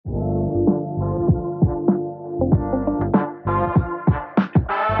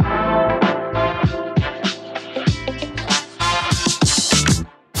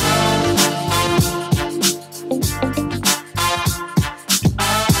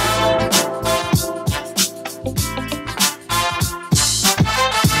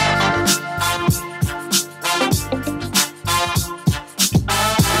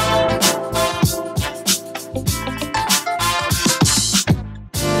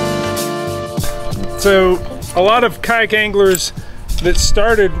So a lot of kayak anglers that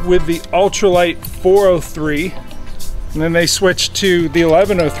started with the Ultralight 403 and then they switched to the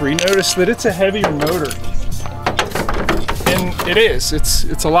 1103 notice that it's a heavier motor. And it is.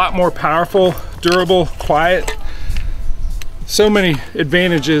 It's a lot more powerful, durable, quiet. So many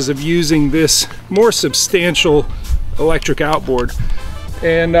advantages of using this more substantial electric outboard.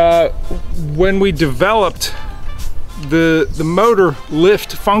 And when we developed the motor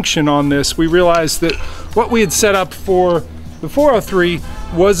lift function on this, we realized that what we had set up for the 403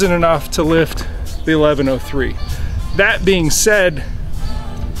 wasn't enough to lift the 1103. That being said,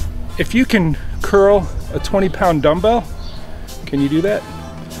 if you can curl a 20-pound dumbbell, can you do that?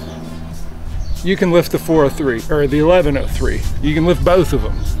 You can lift the 403 or the 1103. You can lift both of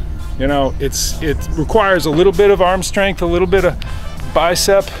them. You know, it requires a little bit of arm strength, a little bit of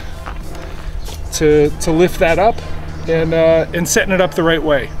bicep to lift that up and setting it up the right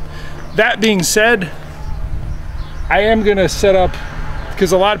way. That being said, I am gonna set up,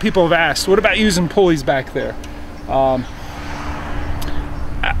 because a lot of people have asked, what about using pulleys back there?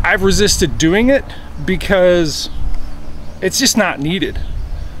 I've resisted doing it because it's just not needed.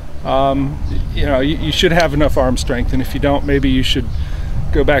 You know, you should have enough arm strength, and if you don't, maybe you should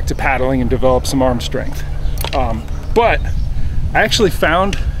go back to paddling and develop some arm strength. But I actually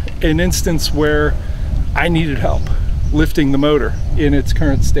found an instance where I needed help lifting the motor in its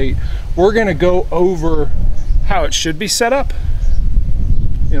current state. We're gonna go over how it should be set up,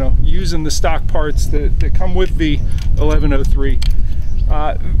 you know, using the stock parts that come with the 1103.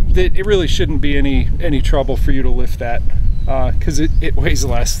 That it really shouldn't be any trouble for you to lift that, because it weighs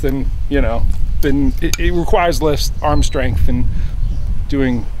less than, you know, it requires less arm strength than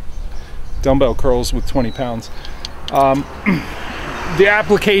doing dumbbell curls with 20 pounds. The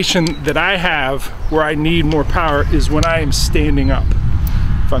application that I have where I need more power is when I am standing up.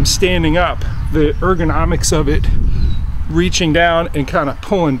 If I'm standing up, the ergonomics of it, reaching down and kind of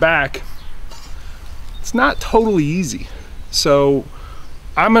pulling back, it's not totally easy. So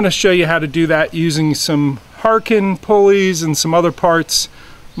I'm going to show you how to do that using some Harken pulleys and some other parts,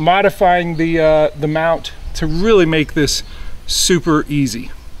 modifying the mount to really make this super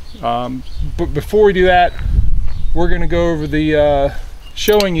easy. But before we do that, we're going to go over the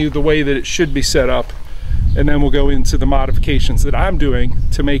showing you the way that it should be set up, and then we'll go into the modifications that I'm doing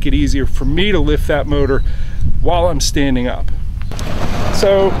to make it easier for me to lift that motor while I'm standing up.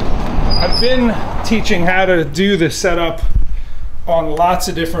 So I've been teaching how to do the setup on lots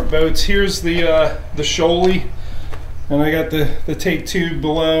of different boats. Here's the Pulleys, and I got the Take 2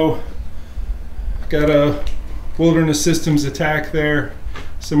 below. Got a Wilderness Systems Attack there.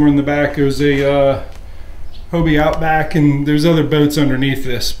 Somewhere in the back there's a Hobie Outback, and there's other boats underneath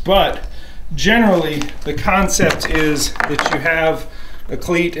this. But generally the concept is that you have a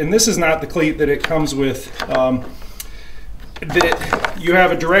cleat, and this is not the cleat that it comes with, that you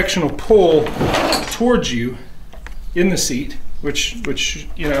have a directional pull towards you in the seat, which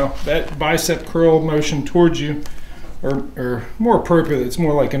you know, that bicep curl motion towards you, or more appropriately, it's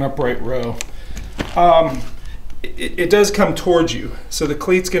more like an upright row. It does come towards you, so the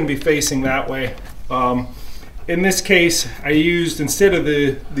cleat's going to be facing that way. In this case, I used, instead of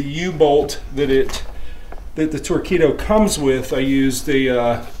the U-bolt that the Torqeedo comes with, I used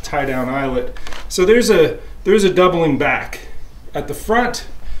the tie-down eyelet. So there's a doubling back at the front,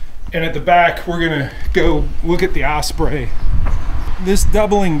 and at the back we're gonna go look at the Osprey. This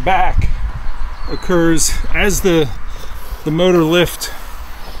doubling back occurs as the motor lift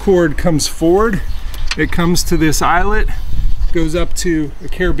cord comes forward. It comes to this eyelet, goes up to a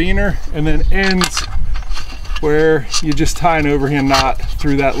carabiner, and then ends where you just tie an overhand knot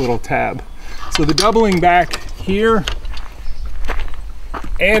through that little tab. So the doubling back here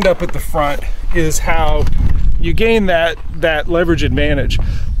and up at the front is how you gain that leverage advantage.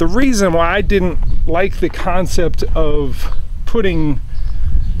 The reason why I didn't like the concept of putting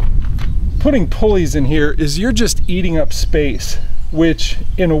pulleys in here is you're just eating up space, which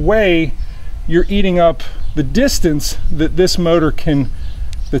in a way you're eating up the distance that this motor can,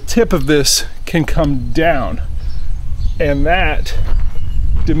 the tip of this can come down, and that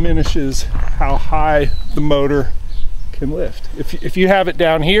diminishes how high the motor can lift. If you have it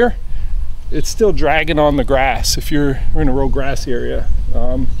down here, it's still dragging on the grass. If you're in a real grassy area,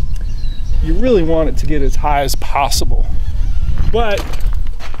 you really want it to get as high as possible. But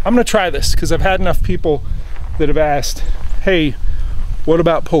I'm gonna try this because I've had enough people that have asked, hey, what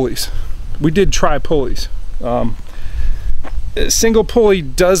about pulleys? We did try pulleys. A single pulley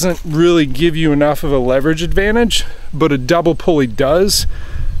doesn't really give you enough of a leverage advantage, but a double pulley does.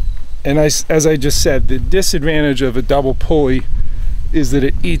 And as I just said, the disadvantage of a double pulley is that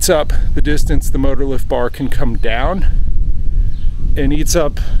it eats up the distance the motor lift bar can come down, and eats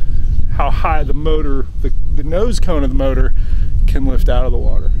up how high the motor, the nose cone of the motor can lift out of the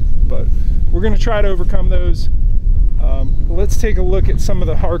water. But we're going to try to overcome those. Let's take a look at some of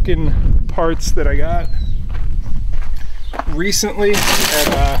the Harken parts that I got recently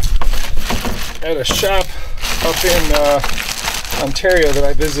at a shop up in Ontario that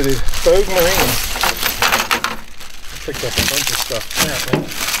I visited, Bogue Marine. Picked up a bunch of stuff apparently.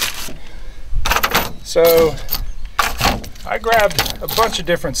 So I grabbed a bunch of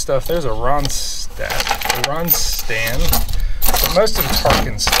different stuff. There's a run stand, but most of it's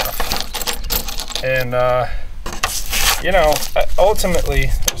Harken stuff. And you know,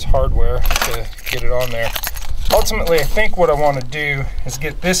 ultimately there's hardware to get it on there. Ultimately, I think what I want to do is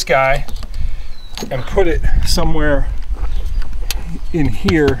get this guy and put it somewhere in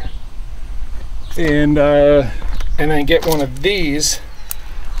here, and then get one of these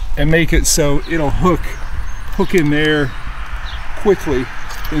and make it so it'll hook in there quickly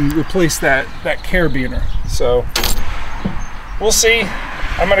and replace that carabiner. So we'll see.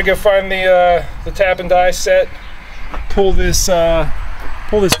 I'm gonna go find the tap and die set, pull this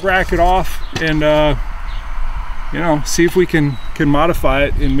bracket off, and you know, see if we can modify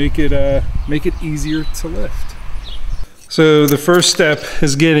it and make it easier to lift. So the first step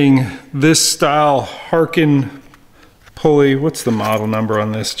is getting this style Harken pulley. What's the model number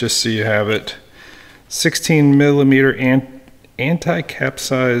on this, just so you have it? 16 millimeter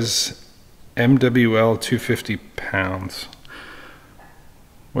anti-capsize MWL 250 pounds.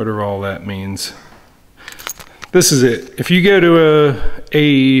 Whatever all that means. This is it. If you go to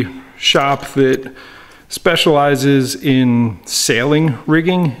a shop that specializes in sailing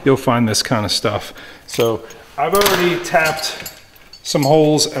rigging, you'll find this kind of stuff. So I've already tapped some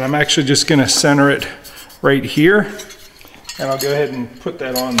holes, and I'm actually just gonna center it right here, and I'll go ahead and put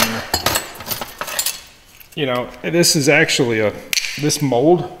that on there. You know, this is actually this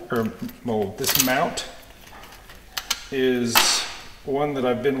mount is one that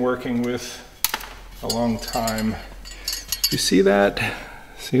I've been working with a long time. You see that?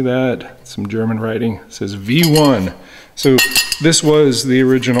 See that? Some German writing. It says V1. So this was the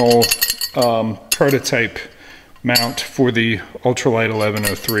original prototype mount for the Ultralight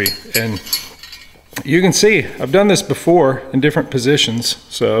 1103. And you can see I've done this before in different positions.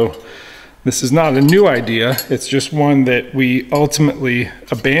 So this is not a new idea. It's just one that we ultimately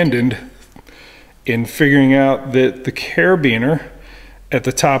abandoned in figuring out that the carabiner at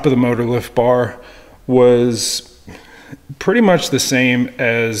the top of the motor lift bar was pretty much the same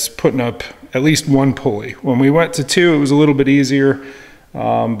as putting up at least one pulley. When we went to two, it was a little bit easier,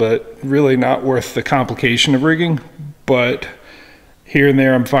 but really not worth the complication of rigging. But here and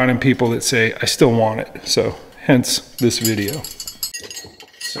there, I'm finding people that say, I still want it. So hence this video.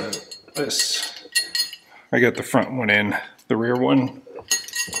 So this, I got the front one in. The rear one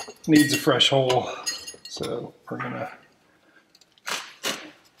needs a fresh hole. So we're gonna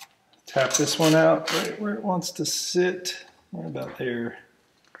tap this one out right where it wants to sit, right about there.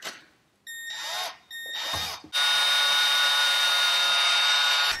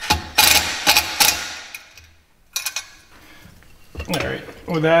 All right,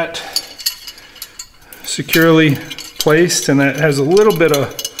 with that securely placed, and that has a little bit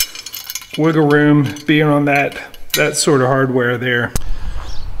of wiggle room being on that sort of hardware there.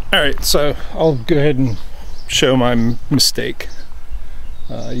 All right, so I'll go ahead and show my mistake.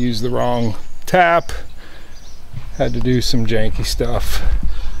 I used the wrong tap, had to do some janky stuff,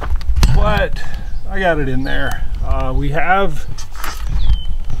 but I got it in there. We have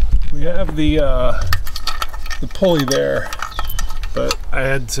the pulley there, but I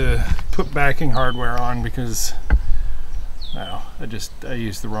had to put backing hardware on because I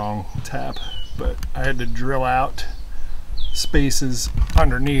used the wrong tap. But I had to drill out spaces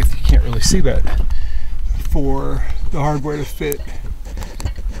underneath, you can't really see that, for the hardware to fit.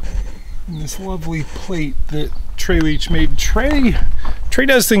 And this lovely plate that Trey Leach made. Trey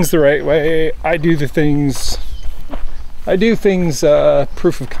does things the right way. I do things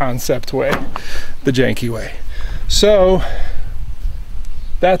proof of concept way, the janky way. So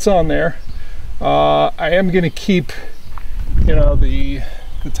that's on there. I am going to keep, you know, the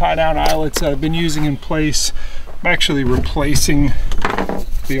tie down eyelets that I've been using in place. I'm actually replacing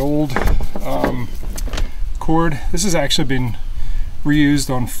the old cord. This has actually been reused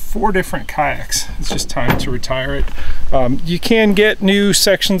on 4 different kayaks. It's just time to retire it. You can get new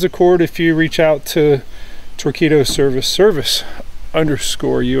sections of cord if you reach out to Torqeedo service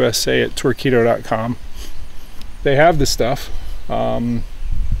 _ USA at torqeedo.com. They have the stuff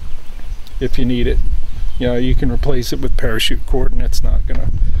if you need it. you know, you can replace it with parachute cord and it's not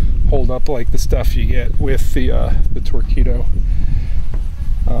gonna hold up like the stuff you get with the Torqeedo,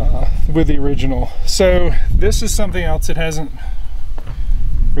 with the original. So this is something else that hasn't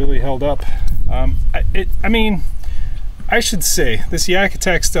really held up. I mean, I should say this Yak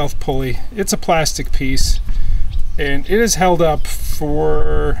Attack Stealth pulley, it's a plastic piece and it has held up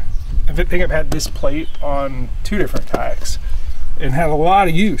for, I think I've had this plate on 2 different kayaks and had a lot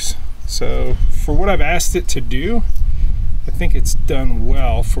of use. So for what I've asked it to do, I think it's done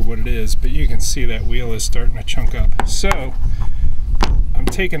well for what it is, but you can see that wheel is starting to chunk up. So I'm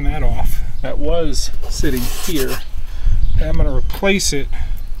taking that off. That was sitting here, and I'm going to replace it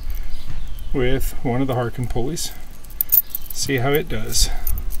with one of the Harken pulleys. See how it does.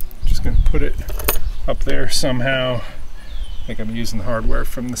 Just going to put it up there somehow. I think I'm using the hardware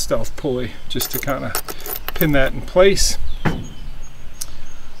from the Stealth pulley just to kind of pin that in place.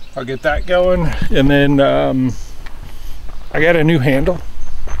 I'll get that going, and then I got a new handle.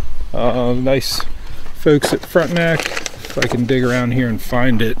 Nice folks at Frontenac, if I can dig around here and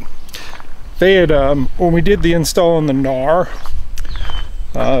find it. They had, when we did the install on the NAR,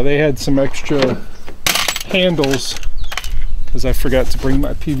 they had some extra handles because I forgot to bring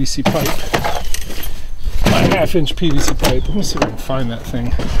my PVC pipe, my 1/2-inch PVC pipe. Let me see if I can find that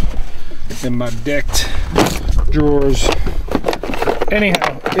thing in my decked drawers.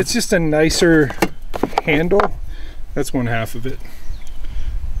 Anyhow, it's just a nicer handle. That's 1/2 of it.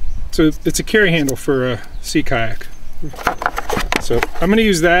 So it's a carry handle for a sea kayak. So I'm going to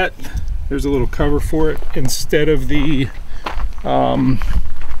use that. There's a little cover for it instead of the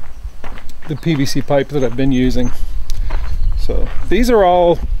PVC pipe that I've been using. So these are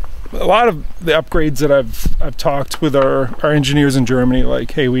all a lot of the upgrades that I've talked with our engineers in Germany,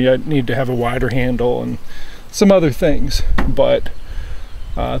 like, hey, we need to have a wider handle and some other things, but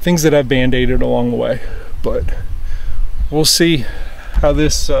things that I've band-aided along the way. But we'll see how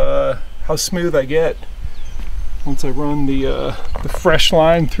this how smooth I get once I run the fresh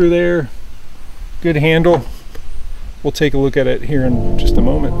line through there. Good handle. We'll take a look at it here in just a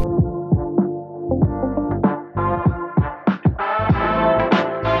moment.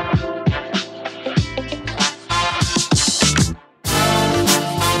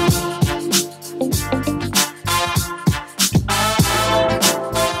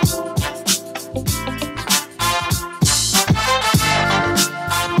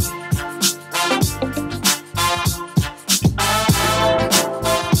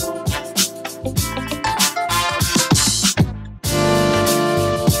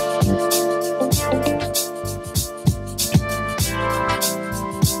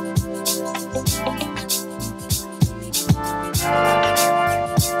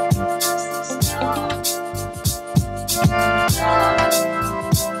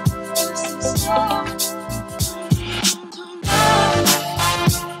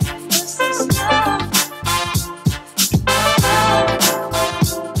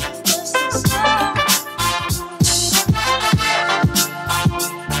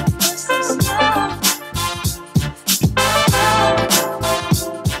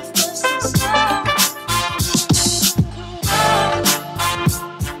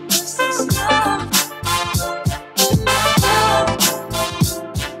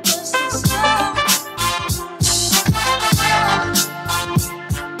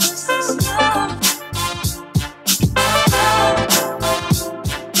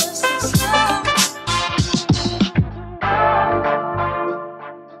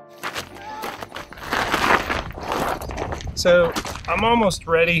 So I'm almost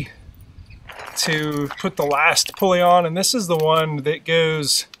ready to put the last pulley on, and this is the one that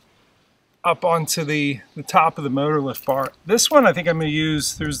goes up onto the top of the motor lift bar. This one I think I'm going to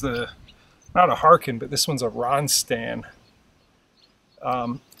use, there's not a Harken, but this one's a Ronstadt.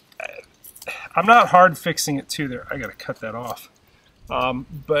 I'm not hard fixing it to there. I got to cut that off.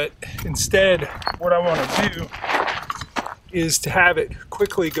 But instead, what I want to do is to have it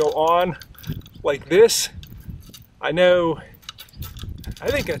quickly go on like this. I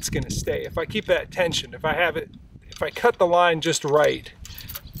think that's going to stay if I keep that tension, if I cut the line just right.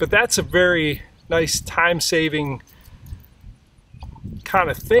 But that's a very nice time-saving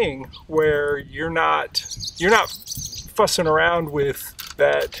kind of thing where you're not fussing around with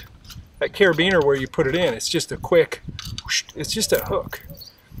that carabiner where you put it in. It's just a quick, it's just a hook.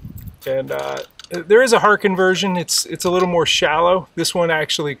 And there is a Harken version. It's a little more shallow. This one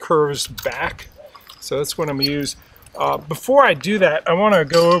actually curves back, so that's what I'm going to use. Before I do that, I want to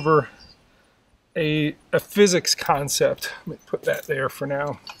go over a physics concept. Let me put that there for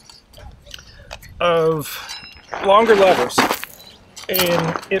now. Of longer levers,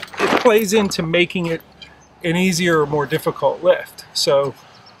 and it plays into making it an easier or more difficult lift. So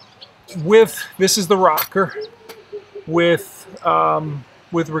this is the rocker. With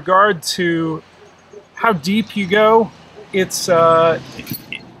regard to how deep you go, it's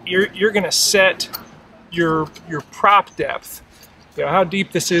you're going to set your prop depth, you know, how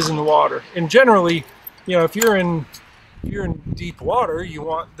deep this is in the water. And generally, you know, if you're in deep water, you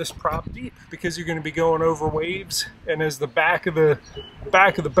want this prop deep because you're going to be going over waves, and as the back of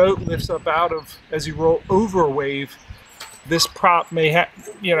the boat lifts up out of, as you roll over a wave, this prop may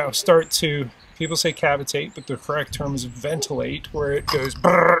you know, start to, people say cavitate, but the correct term is ventilate, where it goes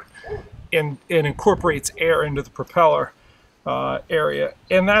brrr, and incorporates air into the propeller area,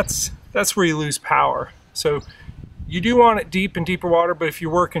 and that's where you lose power. So you do want it deep in deeper water, but if you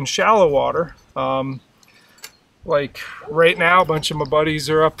work in shallow water, like right now, a bunch of my buddies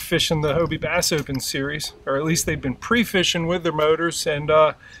are up fishing the Hobie Bass Open series, or at least they've been pre-fishing with their motors, and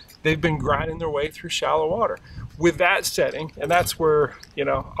they've been grinding their way through shallow water with that setting. And that's where, you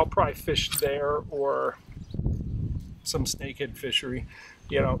know, I'll probably fish there or some snakehead fishery.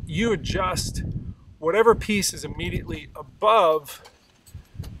 You know, you adjust whatever piece is immediately above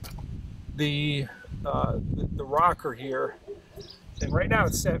the rocker here, and right now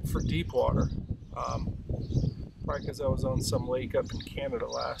it's set for deep water. Probably because I was on some lake up in Canada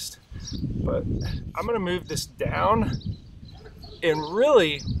last. But I'm going to move this down, and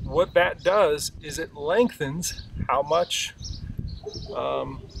really what that does is it lengthens how much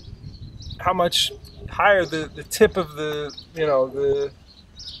higher the tip of the, you know, the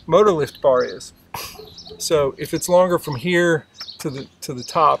motor lift bar is. So if it's longer from here to the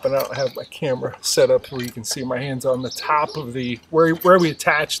top, and I don't have my camera set up where you can see my hands on the top of the where we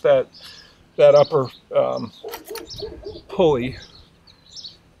attach that upper pulley,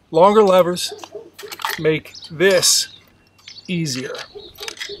 longer levers make this easier.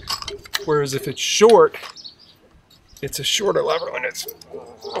 Whereas if it's short, it's a shorter lever and it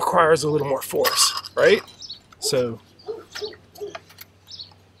requires a little more force, right? So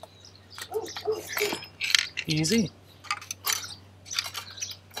easy.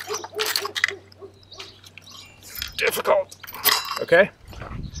 Difficult. Okay.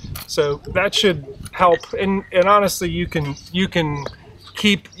 So that should help, and honestly, you can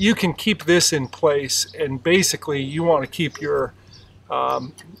keep this in place, and basically you want to keep your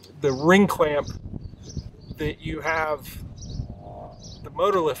the ring clamp that you have the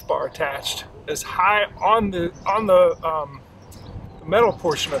motor lift bar attached as high on the metal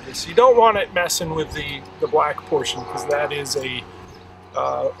portion of this. You don't want it messing with the black portion, because that is a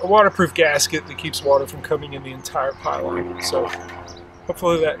waterproof gasket that keeps water from coming in the entire pylon. So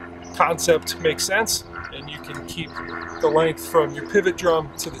hopefully that concept makes sense, and you can keep the length from your pivot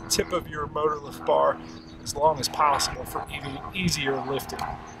drum to the tip of your motor lift bar as long as possible for even easier lifting.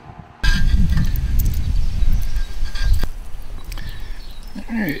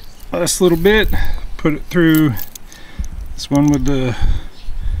 Alright, last little bit, put it through this one with the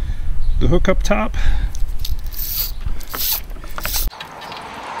hook up top.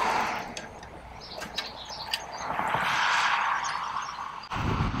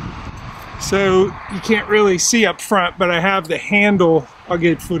 So you can't really see up front, but I have the handle, I'll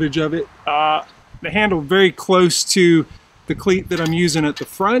get footage of it, the handle very close to the cleat that I'm using at the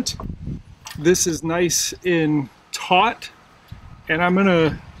front. This is nice and taut, and I'm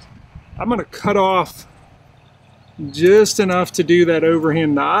gonna cut off just enough to do that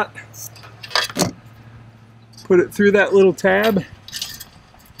overhand knot. Put it through that little tab.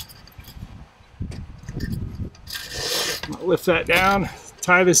 I'll lift that down,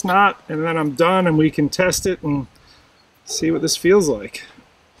 tie this knot, and then I'm done, and we can test it and see what this feels like.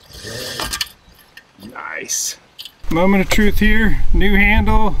 Nice. Moment of truth here. New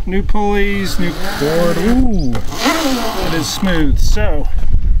handle, new pulleys, new board. Ooh, that is smooth. So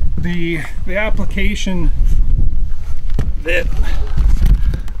the application that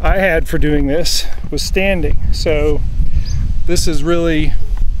I had for doing this was standing. So this is really,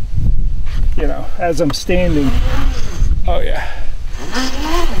 you know, as I'm standing, oh yeah,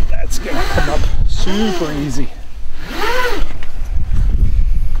 that's gonna come up super easy.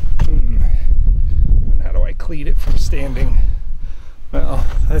 And how do I cleat it from standing? Well,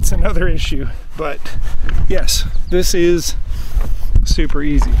 that's another issue, but yes, this is super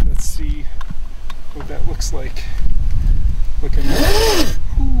easy. Let's see what that looks like. Looking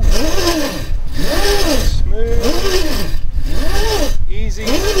smooth, easy,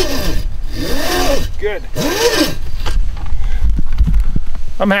 good.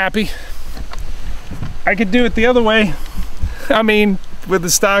 I'm happy. I could do it the other way. I mean, with the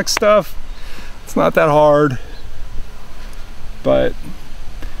stock stuff, it's not that hard. But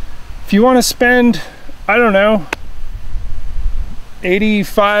if you want to spend I don't know,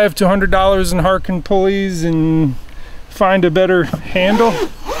 $85 to $100 in Harken pulleys and find a better handle,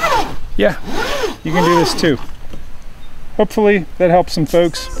 yeah, you can do this too. Hopefully that helps some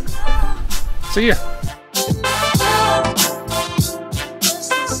folks. See ya.